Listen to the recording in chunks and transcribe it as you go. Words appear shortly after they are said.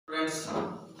friends,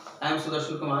 I am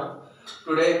Sudarshan Kumar.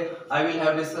 Today I will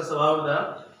have discuss about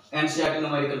the NCERT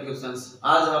numerical questions.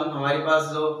 आज हम हमारे पास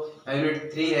जो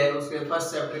unit 3 है उसके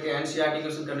फर्स्ट चैप्टर के NCERT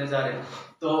क्वेश्चन करने जा रहे हैं।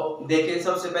 तो देखिए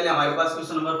सबसे पहले हमारे पास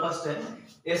क्वेश्चन नंबर फर्स्ट है,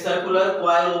 a circular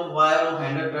coil of wire of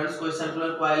 100 turns. कोई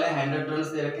सर्कुलर कॉइल है, 100 टर्न्स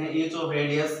दे रखे हैं, ईच ऑफ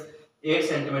रेडियस 8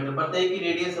 सेंटीमीटर, प्रत्येक की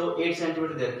रेडियस वो 8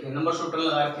 सेंटीमीटर दे रखे हैं, नंबर टोटल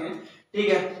लगा रखे हैं, ठीक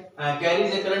है।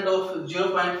 Carries A current of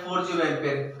 0.40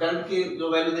 ampere, current की जो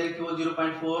वैल्यू दे रखी है वो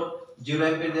 0.40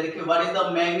 एम्पीयर दे रखी है। What is the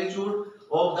magnitude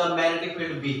of the magnetic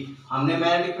field B, हमने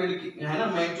मैग्नेटिक फील्ड है ना,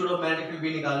 magnitude of magnetic field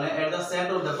B निकालना है। At the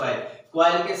centre of the coil,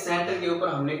 coil के सेंटर के ऊपर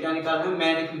हमने क्या निकालना है,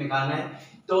 मैग्नेटिक फील्ड निकालना है।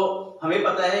 तो हमें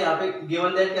पता है यहाँ पे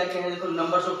गिवन दैट क्या क्या है, देखो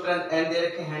नंबर्स ऑफ टर्न एन दे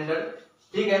रखे हैं 100,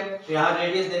 ठीक है। तो यहाँ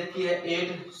रेडियस दे रखी है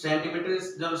 8 सेंटीमीटर,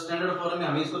 जब स्टैंडर्ड फॉर्म में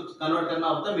हमें इसको कन्वर्ट करना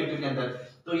होता है मीटर के अंदर,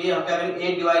 तो ये हम क्या करेंगे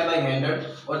 8 डिवाइड बाय 100,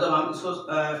 और जब हम इसको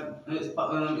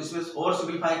इसमें और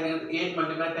सिंपलीफाई करेंगे तो 8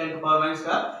 मल्टीप्लाई 10 टू पावर माइनस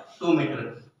का 2 मीटर।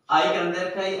 आई के अंदर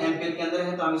का एम्पीयर के अंदर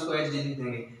है तो हम इसको एच लिख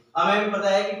देंगे। अब हमें पता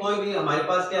है कि कोई भी हमारे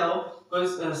पास क्या हो, कोई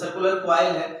सर्कुलर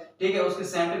कॉइल है, ठीक है, उसके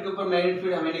सेंटर के ऊपर मैग्नेटिक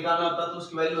फील्ड हमें निकालना होता है, तो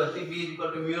उसकी वैल्यू आती है b =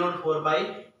 μ0 4 पाई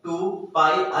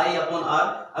I/r।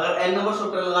 अगर n नंबर ऑफ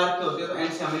टर्न लगा रखे होते हैं तो n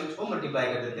से हम इसको मल्टीप्लाई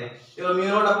कर देते हैं, तो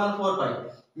μ0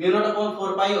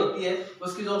 4 पाई होती है,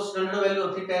 उसकी जो स्टैंडर्ड वैल्यू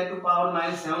होती है 10 टू पावर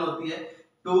 -7 होती है।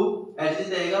 2 एच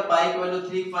रहेगा, पाई की वैल्यू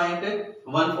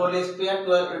 3.14 ले सकते हैं,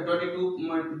 22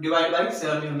 डिवाइड बाय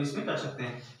 7 में हम इसमें कर सकते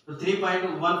हैं, तो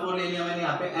 3.14 ले लिया मैंने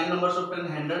यहाँ पे। n नंबर्स ऑफ टर्न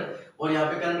 100 और यहाँ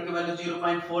पे करंट की वैल्यू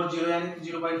 0.40 यानी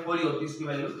 0.4 ही होती है इसकी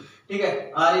वैल्यू, ठीक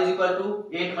है। r =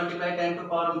 8 multiply 10 to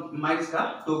power minus का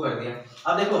 2 कर दिया।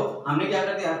 अब देखो हमने क्या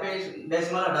कर दिया, यहाँ पे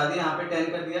डेसिमल हटा दिया, यहाँ पे 10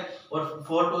 कर दिया, और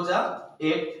 4 2 जा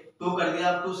 8 2 कर दिया।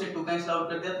 अब 2 से 2 कैंसिल आउट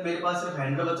कर दिया, तो मेरे पास सिर्फ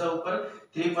 100 बचा, ऊपर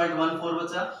 3.14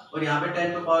 बचा, और यहाँ पे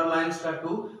 10 टू पावर माइनस का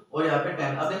 2 और यहाँ पे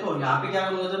 10। अब देखो यहाँ पे क्या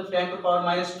करूंगा, जब 10 टू पावर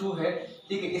 -2 है,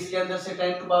 ठीक है, इसके अंदर से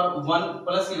 10 टू पावर 1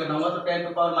 प्लस की घटाऊंगा तो 10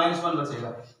 टू पावर -1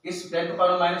 बचेगा। इस 10 टू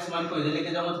पावर -1 को इधर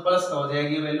लेके जाऊंगा तो प्लस का हो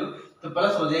जाएगी वैल्यू, तो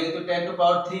प्लस हो जाएगी, तो 10 टू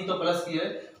पावर 3 तो प्लस की है,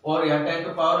 और यहाँ 10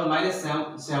 टू पावर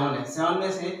 -7 है, 7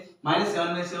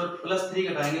 में से और +3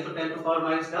 घटाएंगे तो 10 टू पावर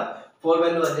माइनस का 4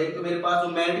 वैल्यू आ जाएगी। तो मेरे पास जो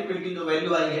मैग्नेटिक फील्ड की जो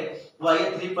वैल्यू आई है वो आई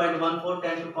है 3.14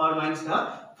 10 टू पावर माइनस का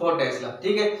 4 टेस्ला,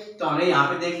 ठीक है। तो हमने यहाँ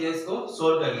पे देख लिया, इसको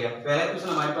सोल्व कर लिया। पहला क्वेश्चन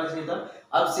हमारे पास ये था।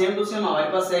 अब सेम टू सेम हमारे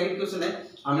पास सेकंड क्वेश्चन है,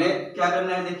 हमने क्या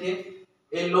करना है, देखिए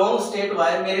ए लॉन्ग स्ट्रेट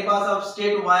वायर, मेरे पास अब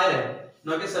स्ट्रेट वायर है,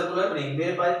 ना कि सर्कुलर नहीं,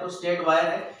 मेरे पास तो स्ट्रेट वायर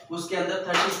है, उसके अंदर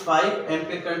 35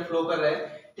 एम्पीयर करंट फ्लो कर रहा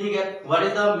है, ठीक है। What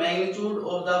is the magnitude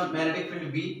of the magnetic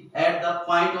field B at the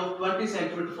point of 20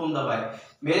 centimetre from the wire.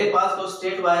 मेरे पास तो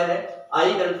स्ट्रेट वायर है,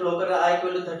 आई करंट फ्लो कर रहा है, आई की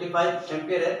वैल्यू 35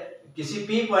 एम्पीयर है, किसी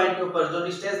पी पॉइंट के ऊपर जो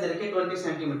डिस्टेंस दे रखी है 20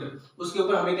 सेंटीमीटर, उसके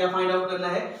ऊपर हमें क्या फाइंड आउट करना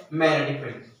है, मैग्नेटिक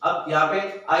फील्ड। अब यहाँ पे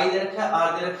आई दे रखा है,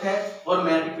 आर दे रखा है, और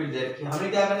मैग्नेटिक फील्ड दे रखी है,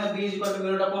 हमें क्या करना है, b =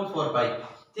 μ0 4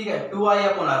 ठीक है,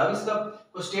 2I/r। अब इसका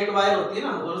स्ट्रेट वायर होती है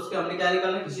ना, और उसके हमने क्या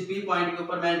निकालना है, किसी पी पॉइंट के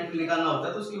ऊपर मैग्नेटिक फील्ड निकालना होता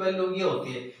है, तो उसकी वैल्यू ये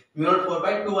होती है μ0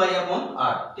 4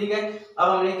 2I/r, ठीक है। अब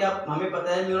हमने क्या, हमें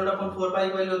पता है μ0 4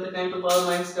 की वैल्यू होती है 10 टू पावर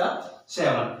माइनस का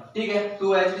 7, ठीक है। 2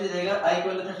 h जाएगा, i की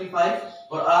वैल्यू 35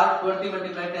 और r 20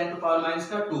 multiply 10 to power minus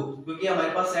का 2, क्योंकि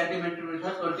हमारे पास सेंटीमीटर में था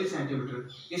 20 सेंटीमीटर,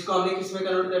 इसको हमने किस में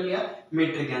कन्वर्ट कर लिया,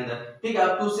 मीटर के अंदर, ठीक है।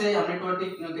 अब 2 से हमने 20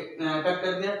 कट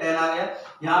कर दिया, 10 आ गया।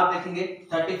 यहाँ आप देखेंगे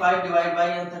 35 डिवाइड बाय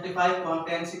 35 को हम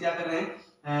 10 से क्या कर रहे हैं,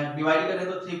 डिवाइड कर रहे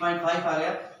हैं, तो 3.5 आ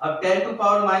गया। अब 10 टू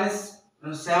पावर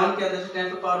 -7 के अंदर से 10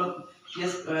 टू पावर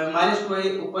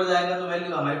 -2 ऊपर जाएगा तो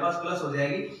वैल्यू हमारे पास प्लस हो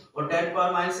जाएगी, और 10 टू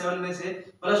पावर -7 में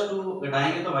से +2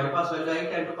 घटाएंगे तो हमारे पास वैल्यू आएगी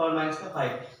 10 टू पावर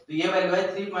 -5, तो ये वैल्यू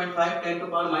है 3.5 10 to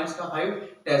power -5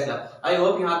 Tesla. I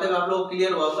hope यहाँ तक आप लोग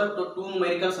क्लियर होगा। तो 2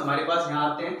 न्यूमेरिकल्स हमारे पास यहाँ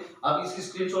आते हैं, आप इसकी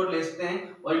स्क्रीनशॉट ले सकते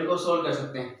हैं और इनको सोल्व कर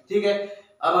सकते हैं, ठीक है।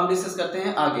 अब हम डिस्कस करते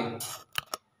हैं आगे।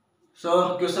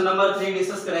 सो क्वेश्चन नंबर 3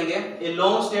 डिस्कस करेंगे। A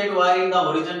long straight wire in the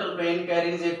horizontal plane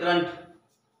carries A current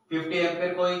 50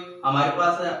 ampere. कोई हमारे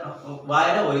पास वायर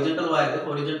है, हॉरिजॉन्टल वायर है,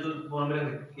 हॉरिजॉन्टल फॉर्मूला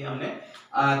किया हमने।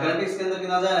 करंट इसके अंदर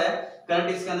कितना जा रहा है, करंट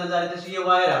इसके अंदर जा रहा है, जैसे ये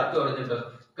वायर है आपके हॉरिजॉन्टल,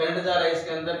 करंट जा रहा है इसके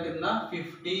अंदर कितना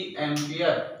 50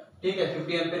 एम्पीयर, ठीक है,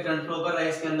 50 एम्पीयर करंट फ्लो कर रहा है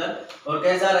इसके अंदर, और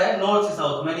कैसा जा रहा है, नॉर्थ से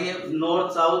साउथ। मैंने ये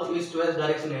north south east west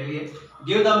direction ले लिए।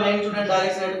 Give the magnitude and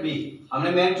direction at B, हमने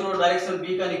मैग्नीट्यूड और डायरेक्शन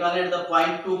बी का निकालना है at the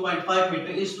point 2.5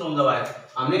 metre east from the wire.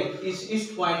 हमने इस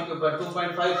ईस्ट पॉइंट के ऊपर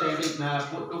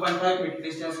 2.5 मीटर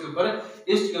डिस्टेंस के ऊपर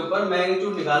ईस्ट के ऊपर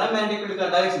मैग्नीट्यूड निकाला, मैग्नेटिक फील्ड का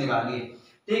डायरेक्शन निकाल लिए,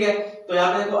 ठीक है। तो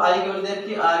यहाँ पे देखो आई की वैल्यू दे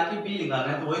रखी है, आर की बी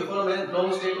निकालना है, तो वही फॉर्मूला है,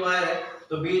 लॉन्ग स्ट्रेट वायर है,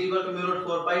 तो b = μ0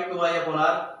 4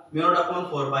 2I/r, μ0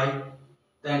 4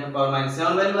 10 to power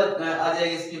 -7 value आ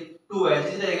जाएगी इसकी। 2 h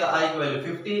जाएगा, i की वैल्यू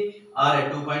 50, r है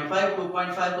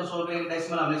 2.5 को सोल्व करेंगे,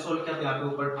 डेसिमल हमने सोल्व किया तो यहाँ पे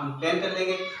ऊपर हम 10 कर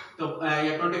लेंगे, तो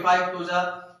ये 25 2 जा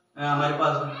हमारे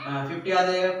पास 50 आ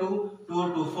जाएगा, 2 2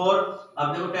 2 4।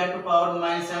 अब देखो 10 टू पावर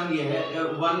माइनस 7 ये है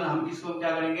 1, हम इसको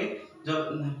क्या करेंगे जब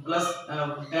plus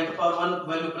 10 to power 1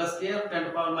 value plus किया, 10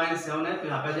 टू पावर माइनस 7 है तो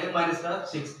यहाँ पे आ जाएगा माइनस का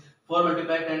 6, 4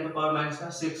 मल्टीप्लाई 10 टू पावर माइनस का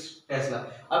 6 टेस्ला।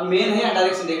 अब मेन है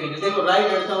डायरेक्शन देखने के, देखो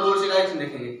राइट हैंड थंब रूल से डायरेक्शन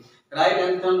देखेंगे, राइट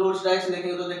हैंड थंब रूल से डायरेक्शन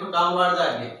देखेंगे तो देखो डाउनवर्ड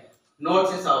जाएंगे नॉर्थ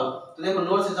से साउथ, तो देखो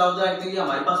नॉर्थ से साउथ जाएंगे तो ये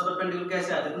हमारे पास परपेंडिकुलर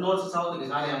कैसे आता है, तो नॉर्थ से साउथ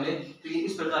दिखा रहे हैं हमने, तो ये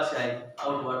इस प्रकार से आएगा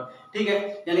आउटवर्ड, ठीक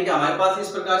है। यानी कि हमारे पास इस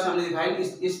प्रकार से हमने दिखाई,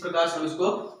 इस प्रकार से हम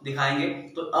इसको दिखाएंगे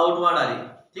तो आउटवर्ड आ रही है,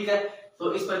 ठीक है।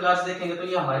 तो इस प्रकार से देखेंगे तो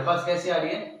ये हमारे पास कैसे आ रही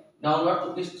है डाउनवर्ड,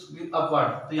 तो इस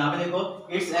अपवर्ड, तो यहाँ पे देखो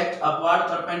it's act upward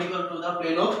perpendicular to the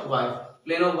plane of wire,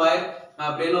 plane of wire,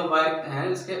 plane of wire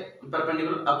है इसके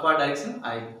परपेंडिकुलर अपवर्ड डायरेक्शन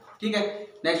आएगी, ठीक है।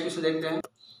 नेक्स्ट क्वेश्चन देखते हैं।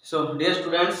 सो डियर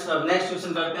स्टूडेंट्स, अब नेक्स्ट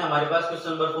क्वेश्चन करते हैं। हमारे पास क्वेश्चन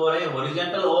नंबर 4 है,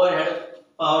 हॉरिजॉन्टल ओवरहेड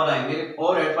पावर लाइन। मेरे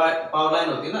ओवरहेड पावर लाइन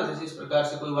होती है ना, जैसे इस प्रकार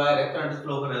से कोई वायर है, करंट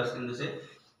फ्लो कर रहा है उसके अंदर से,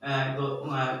 तो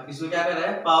इसमें क्या कर रहा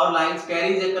है, power lines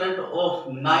carries A current of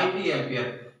 90 ampere,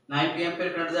 90 ampere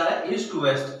current जा रहा है ईस्ट टू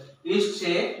वेस्ट, ईस्ट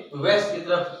से वेस्ट की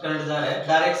तरफ करंट जा रहा है।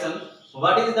 Direction,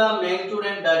 what is the magnitude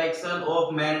and direction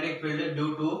of magnetic field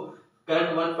due to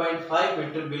current 1.5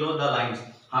 metre below the lines.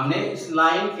 हमने इस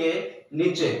लाइन के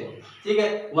नीचे, ठीक है,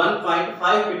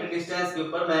 1.5 मीटर डिस्टेंस के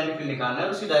ऊपर मैग्नेटिक फील्ड निकालना है,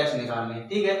 उसकी डायरेक्शन निकालनी है,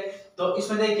 ठीक है। तो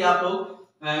इसमें देखिए आप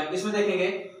लोग इसमें देखेंगे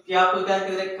कि आपको क्या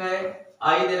दे रखा है,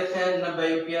 आई दे रखा है 90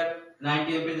 एंपियर,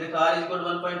 90 एंपियर दे रखा है, r equal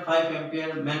 1.5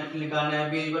 ampere magnetic field निकालना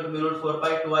है, b इक्वल म्यू नॉट 4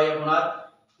 पाई 2i upon r,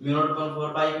 mu naught upon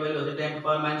 4 पाई की वैल्यू होती है 10 to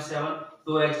power -7,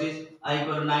 2x is i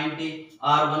equal 90,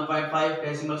 r 1.5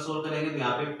 decimal solve करेंगे तो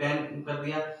यहाँ पे 10 कर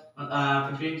दिया,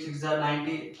 15 6 जा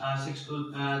 90,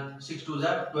 6 2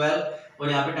 जा 12, और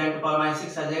यहाँ पे 10 टू पावर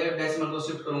 -6 आ जाएगा, डेसिमल को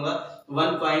शिफ्ट करूंगा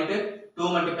 1.2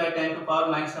 मल्टीप्लाई 10 टू पावर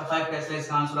 -5 कैसे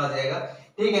इसका आंसर आ जाएगा,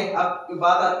 ठीक है। अब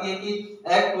बात आती है कि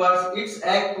act towards, it's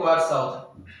act towards south,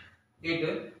 it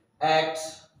acts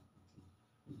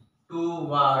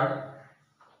toward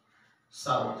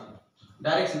south,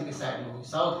 direction की साइड में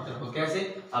साउथ की तरफ, कैसे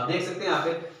आप देख सकते हैं यहाँ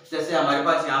पे, जैसे हमारे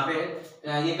पास यहाँ पे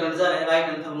ये करंट जा रहा है, राइट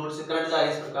हैंड थंब रूल से करंट जा रहा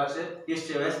है इस प्रकार से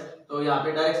ईस्ट से वेस्ट, तो यहाँ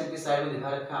पे डायरेक्शन की साइड में दिखा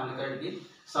रखा है हमने करंट की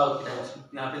साउथ की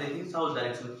डायरेक्शन, यहाँ पे देखिए साउथ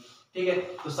डायरेक्शन में, ठीक है।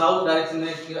 तो साउथ डायरेक्शन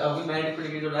में अभी मैग्नेटिक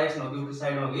फील्ड की जो डायरेक्शन होगी उसकी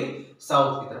साइड होगी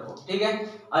साउथ की तरफ, ठीक है।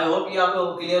 आई होप ये आपको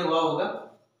क्लियर हुआ होगा,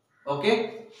 okay.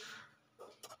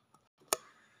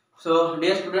 So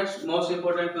dear students, most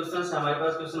important question है हमारे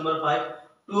पास question number 5,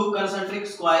 two concentric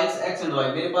coils x and y।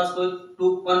 मेरे पास कोई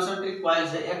टू कंसेंट्रिक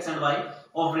कॉइल्स है x and y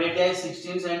of radii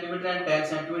 16 cm and 10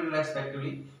 cm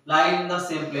respectively lying in the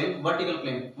same plane, vertical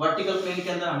plane, vertical plane के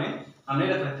अंदर हमने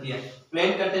रख रखी है,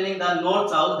 plane containing the north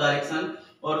south direction,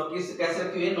 और किस कैसे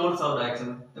रखी हुई है, नॉर्थ साउथ डायरेक्शन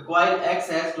में। तो coil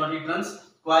x has 20 turns,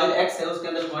 coil x है उसके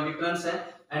अंदर 20 turns है,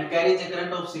 and carries a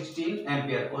current of 16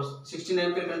 ampere, और 16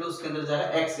 एम्पीयर करंट उसके अंदर जा रहा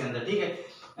है x के अंदर, ठीक है।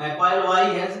 coil y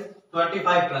has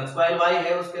 25 turns, coil y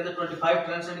है उसके अंदर 25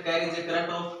 turns and carries A current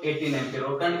of 18 ampere,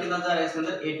 और करंट कितना जा रहा है इसके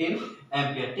अंदर 18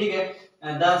 एंपियर, ठीक है।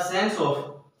 The sense of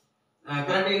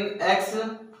current in x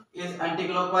is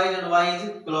anti-clockwise and y is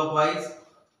clockwise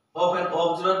of an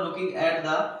observer looking at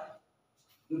the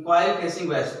coil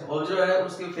facing west, observer है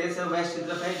उसकी फेस है वेस्ट की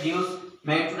तरफ है, gives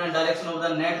magnitude and direction of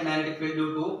the net magnetic field due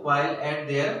to coil at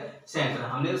their center।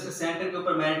 हमने उसके centre के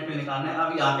ऊपर मैग्नेटिक फील्ड निकालना है।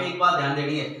 अब यहाँ पे एक बात ध्यान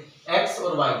देनी है, x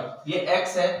और y, ये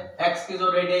x है, x की जो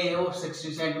रेडियस है वो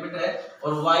 60 सेंटीमीटर है,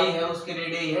 और y है उसकी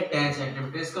रेडियस है 10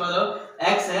 सेंटीमीटर। इसका मतलब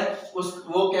x है उस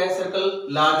वो क्या है, सर्कल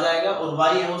लार्ज आएगा, और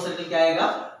y है वो सर्कल क्या आएगा,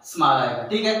 स्मॉल आएगा,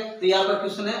 ठीक है। तो यहाँ पर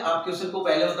क्वेश्चन है, आप क्वेश्चन को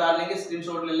पहले उतार लेंगे,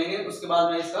 स्क्रीनशॉट ले लेंगे, उसके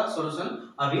बाद मैं इसका सॉल्यूशन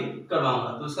अभी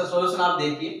करवाऊंगा। तो इसका सॉल्यूशन आप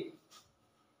देखिए।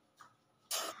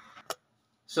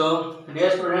 सो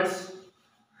डियर स्टूडेंट्स,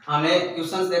 हमने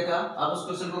क्वेश्चंस देखा, अब उस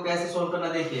क्वेश्चन को कैसे सोल्व करना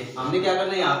देखिए। हमने क्या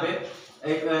करना है, यहाँ पे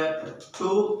एक टू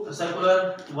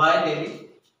सर्कुलर वायर ले ली,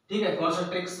 ठीक है,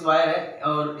 कॉन्सेंट्रिक वायर है,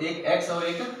 और एक x और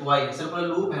एक y, सर्कुलर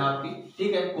लूप है आपकी,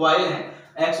 ठीक है, कॉइल है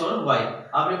x और y।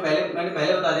 मैंने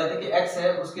पहले बता दिया था कि x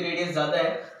है उसकी रेडियस ज्यादा है,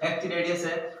 x की रेडियस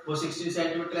है वो 16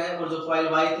 सेंटीमीटर है, और जो कॉइल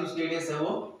y थी उसकी रेडियस है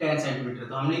वो 10 सेंटीमीटर।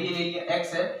 तो हमने ये ले लिया,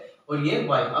 x है और ये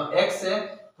y। अब x है,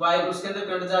 कॉइल उसके अंदर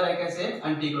करंट जा रहा है कैसे,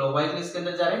 एंटी क्लॉकवाइज, इसके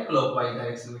अंदर जा रहा है क्लॉकवाइज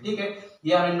डायरेक्शन में, ठीक है।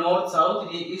 ये हमने नॉर्थ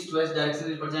साउथ, ये ईस्ट वेस्ट डायरेक्शन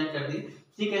रिप्रेजेंट कर दी,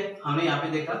 ठीक है, हमने यहाँ पे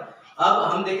देखा। अब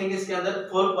हम देखेंगे इसके अंदर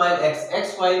 4 कॉइल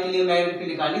x कॉइल के लिए मैग्नेटिक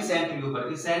फील्ड निकालनी सेंटर के ऊपर।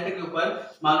 इस सेंटर के ऊपर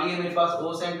मान लीजिए मेरे पास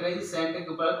O सेंटर है, इस सेंटर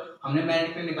के ऊपर हमने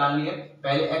मैग्नेटिक फील्ड निकालनी है,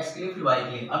 पहले x के लिए फिर y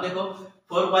के लिए। अब देखो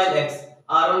 4 कॉइल x,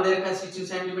 R1 दे रखा है 16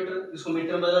 सेंटीमीटर, इसको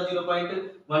मीटर में बदला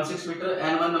 0.16 metre,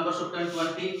 N1 number of turn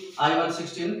 20, I1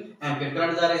 16 ampere,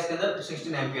 current जा रहा है इसके अंदर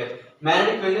 16 ampere.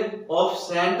 Magnetic field of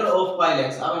centre of coil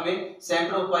x, अब हमें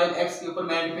सेंटर ऑफ कॉइल x के ऊपर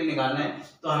मैग्नेटिक फील्ड निकालना है,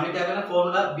 तो हमें क्या करना है,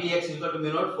 फार्मूला Bx =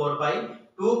 μ0 4 पाई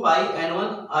 2 पाई n1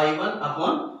 i1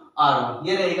 अपॉन r1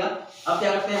 ये रहेगा। अब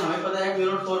क्या करते हैं, हमें पता है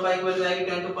म्यू नॉट 4 पाई की वैल्यू आएगी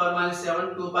 10 टू पावर माइनस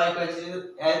 7, 2 पाई का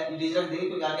एज रख देंगे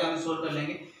तो आगे हम सोल्व कर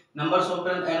लेंगे। नंबर्स ऑफ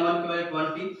टर्न n1 की वैल्यू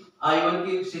 20, i1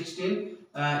 की 16,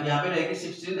 यहाँ पे रहेगी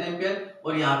 16 एम्पियर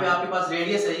और यहाँ पे आपके पास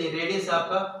रेडियस है, ये रेडियस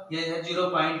आपका ये है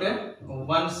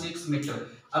 0.16 मीटर।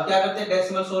 अब क्या करते हैं,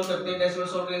 डेसिमल सोल्व करते हैं। डेसिमल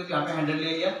सोल्व करेंगे तो यहाँ पे 100 ले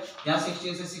लिया, यहाँ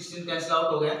 16 से 16 कैंसिल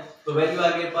आउट हो गया तो वैल्यू आ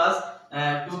गई मेरे पास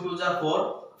 2 2 जा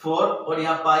 4 और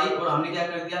यहाँ पाई और हमने क्या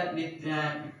कर दिया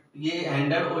ये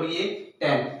 100 और ये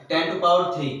 10 टू पावर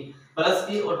 3 प्लस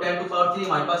की और 10 टू पावर 3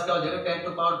 हमारे पास क्या हो जाएगा 10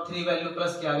 टू पावर 3 वैल्यू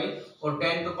प्लस की आ गई और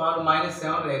 10 टू पावर माइनस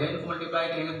 7 रहेगा। इनको मल्टीप्लाई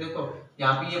करेंगे तो देखो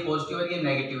यहाँ पे ये पॉजिटिव है ये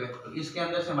नेगेटिव है तो इसके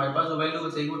अंदर से हमारे पास जो वैल्यू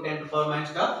बचेगी वो 10 टू पावर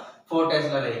माइनस का 4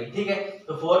 टेस्ला रहेगी। ठीक है,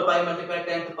 तो 4 पाई multiply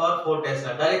 10 to power 4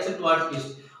 Tesla. Direction towards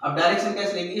east. अब डायरेक्शन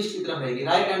कैसे रहेगी, ईस्ट की तरफ रहेगी।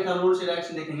 राइट हैंड थंब रूल से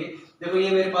डायरेक्शन देखेंगे। देखो ये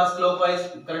मेरे पास क्लॉकवाइज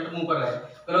करंट मूव कर रहा है,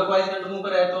 क्लॉकवाइज करंट मूव कर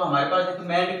रहा है तो हमारे पास देखो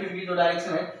मैग्नेटिक की जो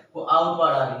डायरेक्शन है वो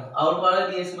आउटवर्ड आ रही है, आउटवर्ड आ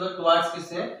रही है इसका मतलब टुवर्ड्स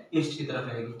किससे ईस्ट की तरफ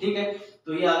रहेगी। ठीक है,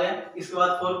 तो ये आ गया। इसके बाद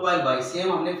 4 कॉइल वाई,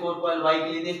 सेम हमने 4 कॉइल वाई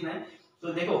के लिए देखना है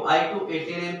तो देखो I2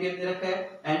 18 एम्पीयर दे रखा है,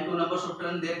 N2 नंबर्स ऑफ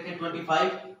टर्न दे रखे हैं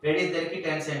 25, रेडियस दे रखी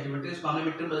 10 सेंटीमीटर, इसको हमने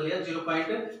मीटर में बदल लिया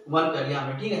 0.1 कर लिया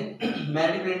हमने। ठीक है,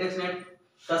 मैग्नेटिक इंडेक्स नेट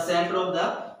का centre of the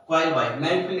coil Y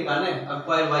magnetic निकालना है। अब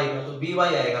कॉइल वाई का तो By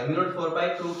आएगा म्यू नॉट 4 पाई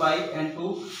 2 पाई N2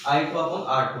 I2 upon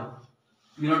R2।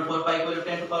 Mu naught 4 पाई को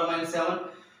 10 टू पावर माइनस 7,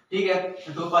 ठीक है,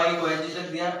 2 पाई को एज रख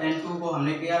दिया, N2 को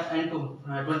हमने किया N2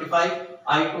 25,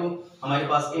 I2 हमारे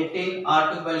पास 18,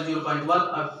 R2 की वैल्यू 0.1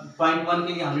 और 0.1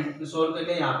 के लिए हमने सोल्व कर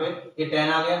लिया, यहाँ पे ये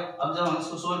 10 आ गया। अब जब हम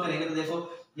इसको सोल्व करेंगे तो देखो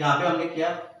यहाँ पे हमने किया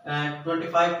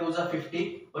 25 टू 50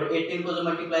 और 18 को जब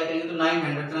मल्टीप्लाई करेंगे तो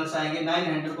 900 टर्न्स आएंगे।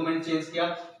 900 को मैंने चेंज किया,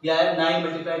 यह है 9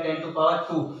 मल्टीप्लाई 10 टू पावर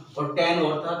 2 और 10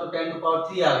 और था तो 10 टू पावर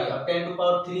 3 आ गई। अब 10 टू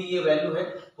पावर 3 ये वैल्यू है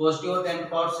पॉजिटिव और 10 टू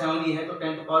पावर 7 ये है तो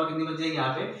 10 टू पावर कितनी बचेगी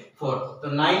यहाँ पे 4, तो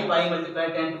 9 पाई मल्टीप्लाई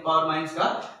 10 टू पावर माइनस का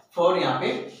 4 यहाँ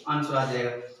पे आंसर आ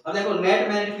जाएगा। अब देखो नेट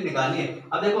मैग्नेटिक फील्ड निकालनी है।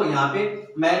 अब देखो यहाँ पे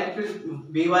मैग्नेटिक फील्ड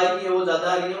By की है वो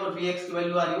ज्यादा आ रही है और Bx की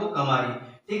वैल्यू आ रही है वो कम आ रही है।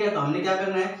 ठीक है, तो हमने क्या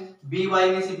करना है By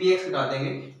में से Bx घटा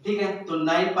देंगे। ठीक है, तो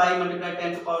 9 पाई multiply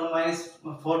 10 to power minus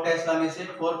 4 Tesla में से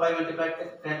 4 पाई multiply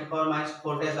 10 to power minus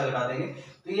 4 Tesla घटा देंगे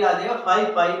तो ये आ जाएगा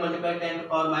 5 पाई मल्टीप्लाई 10 टू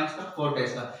पावर माइनस का 4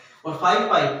 टेस्ला। और 5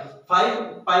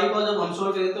 पाई को जब हम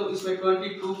सोल्व करेंगे तो इसमें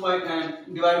 22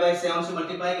 डिवाइड बाय 7 से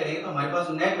मल्टीप्लाई करेंगे तो हमारे पास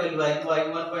नेट वैल्यू आएगी वो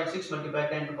आएगी 1.6 मल्टीप्लाई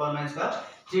 10 टू पावर माइनस का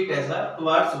 3 टेस्ला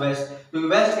टुवर्ड्स वेस्ट। क्योंकि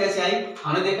वेस्ट कैसे आई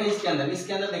हमने देखा इसके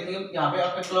अंदर देखेंगे यहाँ पे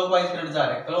आपका क्लॉकवाइज करंट जा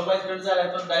रहा है, क्लॉकवाइज करंट जा रहा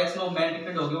है तो डायरेक्शन ऑफ मैग्नेटिक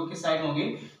फील्ड होगी वो किस साइड होगी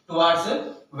टुवर्ड्स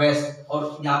वेस्ट।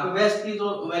 और यहाँ पे वेस्ट की जो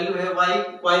वैल्यू है वाई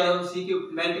कॉइल है उसी की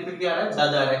मैग्नेटिक फील्ड क्या आ रहा है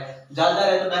ज्यादा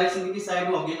है तो डायरेक्शन किस साइड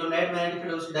में होगी जो नेट मैग्नेटिक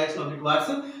फील्ड उसकी डायरेक्शन होगी towards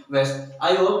waste.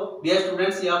 I hope dear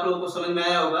students ये आप लोगों को समझ में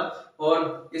आया होगा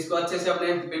और इसको अच्छे से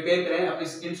अपने प्रिपेयर करें, अपनी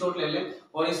स्क्रीनशॉट ले लें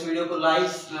और इस वीडियो को लाइक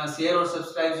शेयर और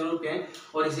सब्सक्राइब जरूर करें।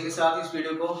 और इसी के साथ इस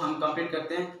वीडियो को हम कंप्लीट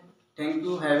करते हैं। Thank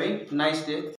you, having nice day.